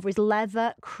all over his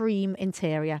leather cream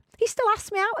interior. He still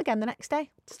asked me out again the next day.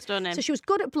 Stunning. So she was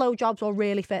good at blowjobs or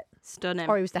really fit. Stunning.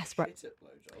 Or he was desperate. Do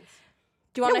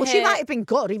you want No, to well, hear... she might have been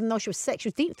good, even though she was sick. She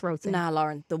was deep throating. Nah,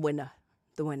 Lauren, the winner.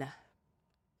 The winner.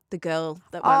 The girl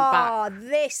that went back. Oh,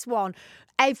 this one.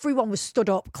 Everyone was stood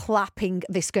up clapping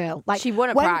this girl. Like She won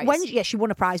a when, prize. Yeah, she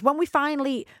won a prize. When we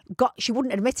finally got, she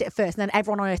wouldn't admit it at first, and then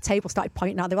everyone on her table started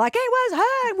pointing out. They were like, "Hey, where's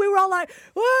her?" And we were all like,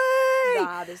 "Way!"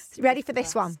 Nah, this is Ready for the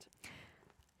this one? best.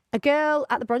 A girl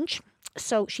at the brunch.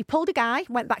 So she pulled a guy,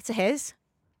 went back to his,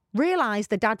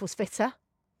 realised the dad was fitter,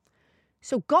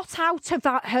 so got out of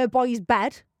her boy's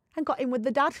bed and got in with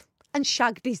the dad and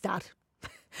shagged his dad.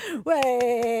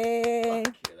 Way!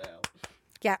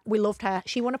 Yeah, we loved her.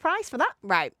 She won a prize for that.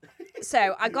 Right.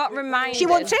 So I got reminded... She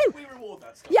won 2. We reward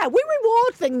that stuff. Yeah, we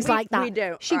reward things We- like that. we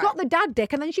do. She All got right. the dad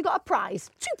dick and then she got a prize.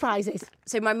 2 prizes.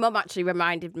 So my mum actually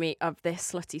reminded me of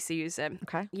this Slutty Susan.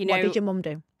 Okay. You know... What did your mum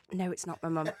do? No, it's not my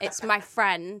mum. It's my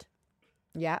friend,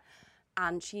 Yeah.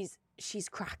 and she's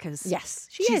crackers. Yes,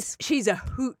 she she's, is. She's a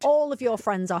hoot. All of your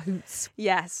friends are hoots.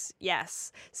 Yes,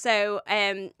 yes. So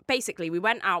basically, we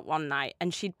went out one night,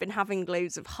 and she'd been having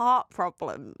loads of heart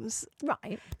problems.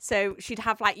 Right. So she'd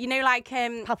have like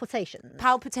Palpitations.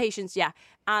 palpitations, yeah,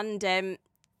 and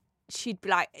she'd be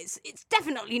like, it's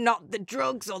definitely not the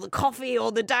drugs or the coffee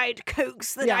or the Diet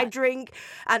Cokes that I Yeah. drink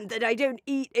and that I don't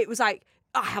eat. It was like,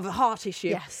 I have a heart issue.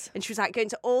 Yes. And she was like going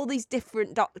to all these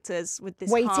different doctors with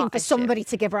this Waiting heart for issue. somebody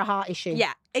to give her a heart issue.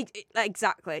 Yeah,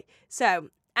 exactly. So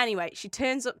anyway, she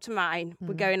turns up to mine.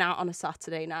 We're going out on a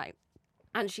Saturday night.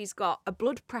 and she's got a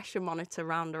blood pressure monitor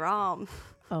around her arm.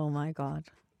 Oh my God.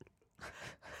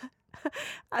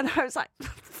 And I was like,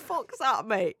 fuck's that,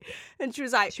 mate? And she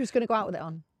was like, She was going to go out with it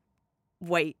on.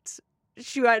 wait.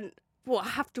 She went, well, I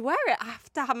have to wear it. I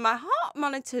have to have my heart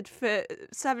monitored for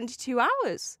 72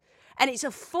 hours. And it's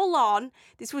a full-on,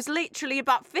 this was literally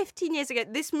about 15 years ago,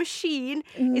 this machine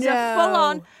is a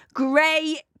full-on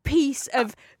grey piece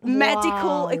of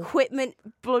medical equipment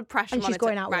blood pressure And monitor. she's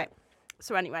going out with right.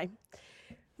 So anyway,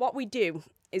 what we do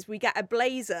is we get a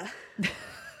blazer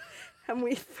and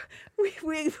we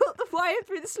put the wire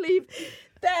through the sleeve,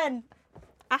 then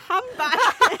a handbag.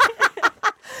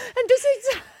 And does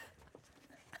it...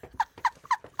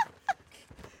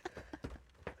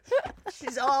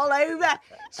 She's all over.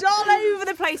 She's all over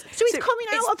the place. So it's coming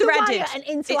out of the wire and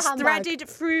into a handbag. It's threaded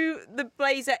through the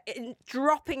blazer,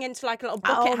 dropping into like a little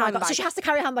bucket my handbag. God. So she has to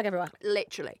carry a handbag everywhere.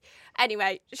 Literally.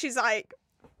 Anyway, she's like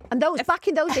And back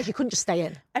in those days, you couldn't just stay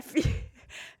in. a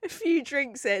few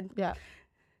drinks in. Yeah.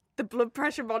 The blood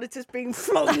pressure monitor's being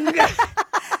flung around my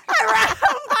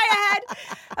head.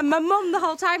 And my mum the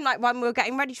whole time, like when we were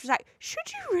getting ready, she was like,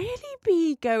 should you really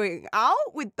be going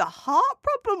out with the heart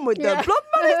problem with the blood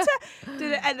monitor?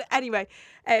 And anyway,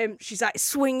 she's like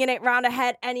swinging it round her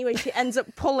head. Anyway, she ends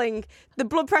up pulling the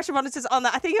blood pressure monitors on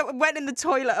that. I think it went in the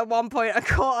toilet at one point. I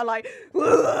caught her like,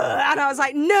 and I was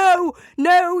like, no,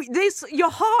 your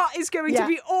heart is going to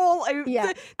be all over.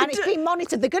 Yeah. And it's being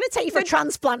monitored. They're going to take you for a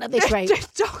transplant at this rate. The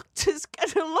doctor's going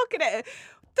to look at it.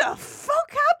 The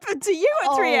fuck happened to you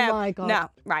at 3 a.m.? Oh my God. No,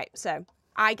 right. So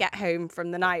I get home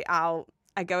from the night out.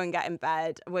 I go and get in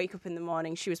bed. I wake up in the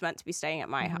morning. She was meant to be staying at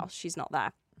my house. She's not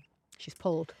there. She's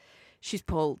pulled.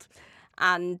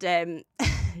 And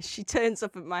she turns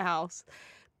up at my house.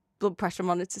 Blood pressure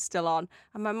monitor's still on.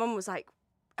 And my mum was like,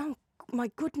 oh,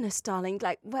 my goodness, darling.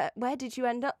 Like, where did you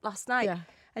end up last night? Yeah.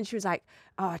 And she was like,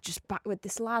 oh, just back with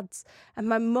this lads. And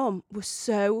my mum was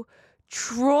so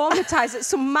traumatized that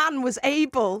some man was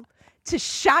able to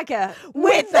shag her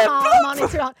with the heart blood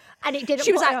monitor on, and it didn't.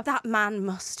 She was put her like, that man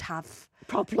must have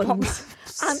problems.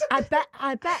 And I bet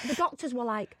the doctors were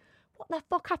like, what the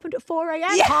fuck happened at 4 a.m?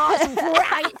 Yeah. Heart's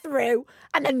right through,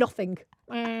 and then nothing.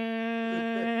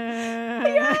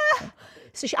 Yeah.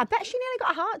 So I bet she nearly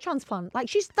got a heart transplant.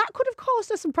 Like that could have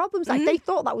caused her some problems. Like they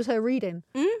thought that was her reading.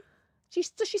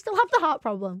 Does she still have the heart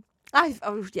problem?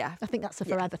 Yeah. I think that's a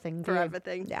forever thing. Forever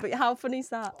thing. Yeah. But how funny is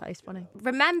that? That is funny.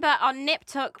 Remember, on Nip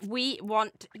Tuck, we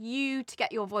want you to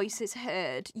get your voices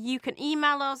heard. You can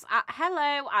email us at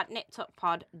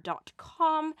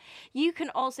hello@niptuckpod.com. You can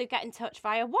also get in touch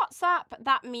via WhatsApp.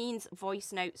 That means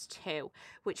voice notes too,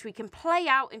 which we can play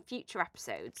out in future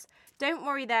episodes. Don't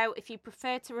worry, though, if you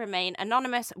prefer to remain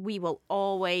anonymous, we will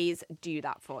always do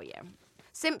that for you.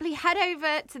 Simply head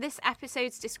over to this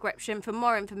episode's description for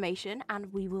more information,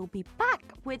 and we will be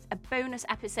back with a bonus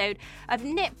episode of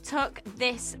Nip Tuck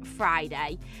this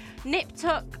Friday. Nip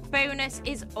Tuck bonus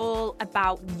is all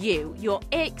about you, your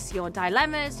icks, your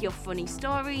dilemmas, your funny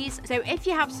stories. So if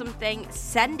you have something,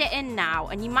 send it in now,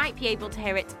 and you might be able to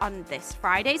hear it on this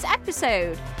Friday's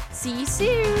episode. See you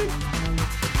soon.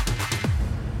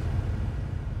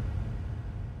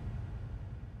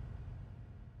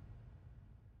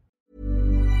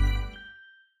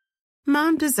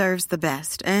 Mom deserves the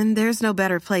best, and there's no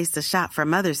better place to shop for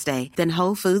Mother's Day than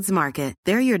Whole Foods Market.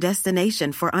 They're your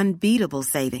destination for unbeatable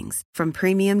savings, from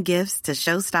premium gifts to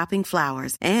show-stopping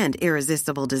flowers and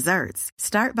irresistible desserts.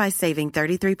 Start by saving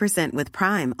 33% with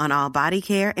Prime on all body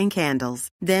care and candles.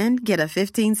 Then get a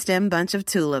 15-stem bunch of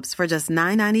tulips for just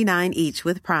 $9.99 each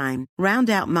with Prime. Round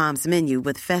out Mom's menu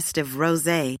with festive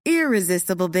rosé,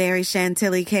 irresistible berry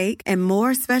chantilly cake, and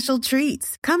more special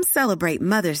treats. Come celebrate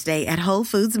Mother's Day at Whole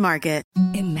Foods Market.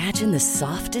 Imagine the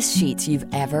softest sheets you've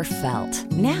ever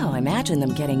felt. Now imagine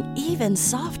them getting even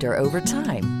softer over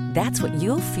time. That's what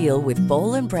you'll feel with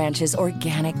Boll & Branch's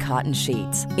organic cotton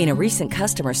sheets. In a recent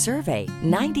customer survey,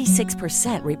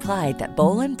 96% replied that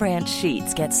Boll & Branch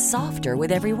sheets get softer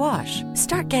with every wash.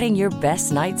 Start getting your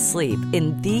best night's sleep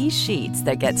in these sheets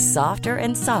that get softer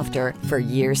and softer for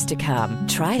years to come.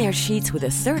 Try their sheets with a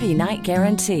 30-night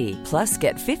guarantee. Plus,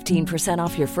 get 15%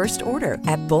 off your first order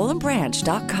at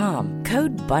bollandbranch.com.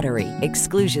 Code BUTTERY.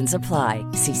 Exclusions apply.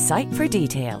 See site for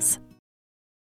details.